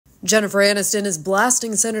Jennifer Aniston is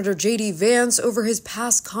blasting Senator J.D. Vance over his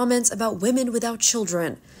past comments about women without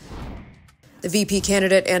children. The VP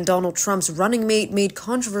candidate and Donald Trump's running mate made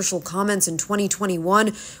controversial comments in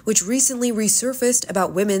 2021, which recently resurfaced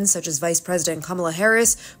about women such as Vice President Kamala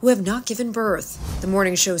Harris, who have not given birth. The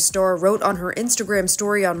morning show star wrote on her Instagram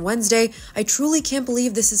story on Wednesday, "I truly can't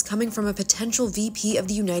believe this is coming from a potential VP of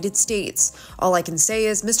the United States. All I can say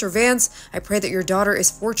is, Mr. Vance, I pray that your daughter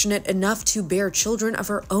is fortunate enough to bear children of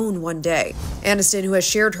her own one day." Aniston, who has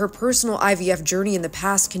shared her personal IVF journey in the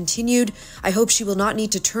past, continued, "I hope she will not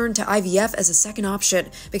need to turn to IVF as a second option,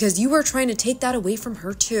 because you are trying to take that away from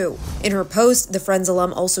her too." In her post, the Friends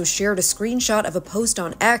alum also shared a screenshot of a post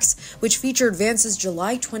on X, which featured Vance's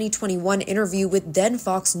July 2021 interview with then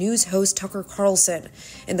Fox News host Tucker Carlson.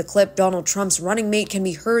 In the clip, Donald Trump's running mate can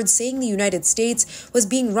be heard saying the United States was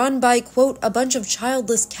being run by, quote, "a bunch of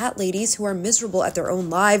childless cat ladies who are miserable at their own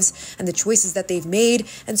lives and the choices that they've made,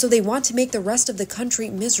 and so they want to make the rest of the country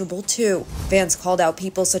miserable too." Vance called out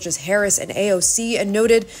people such as Harris and AOC and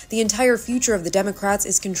noted the entire future of the Democrats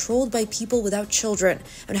is controlled by people without children.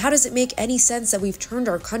 And how does it make any sense that we've turned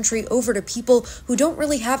our country over to people who don't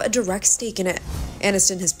really have a direct stake in it?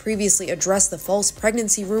 Aniston has previously addressed the false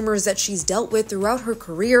pregnancy rumors that she's dealt with throughout her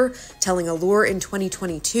career, telling Allure in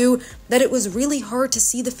 2022 that it was really hard to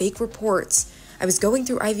see the fake reports. "I was going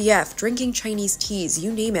through IVF, drinking Chinese teas,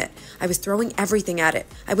 you name it. I was throwing everything at it.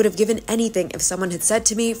 I would have given anything if someone had said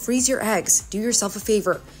to me, freeze your eggs, do yourself a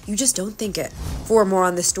favor. You just don't think it." For more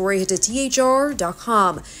on this story, head to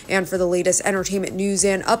THR.com. And for the latest entertainment news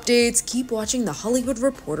and updates, keep watching the Hollywood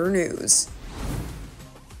Reporter News.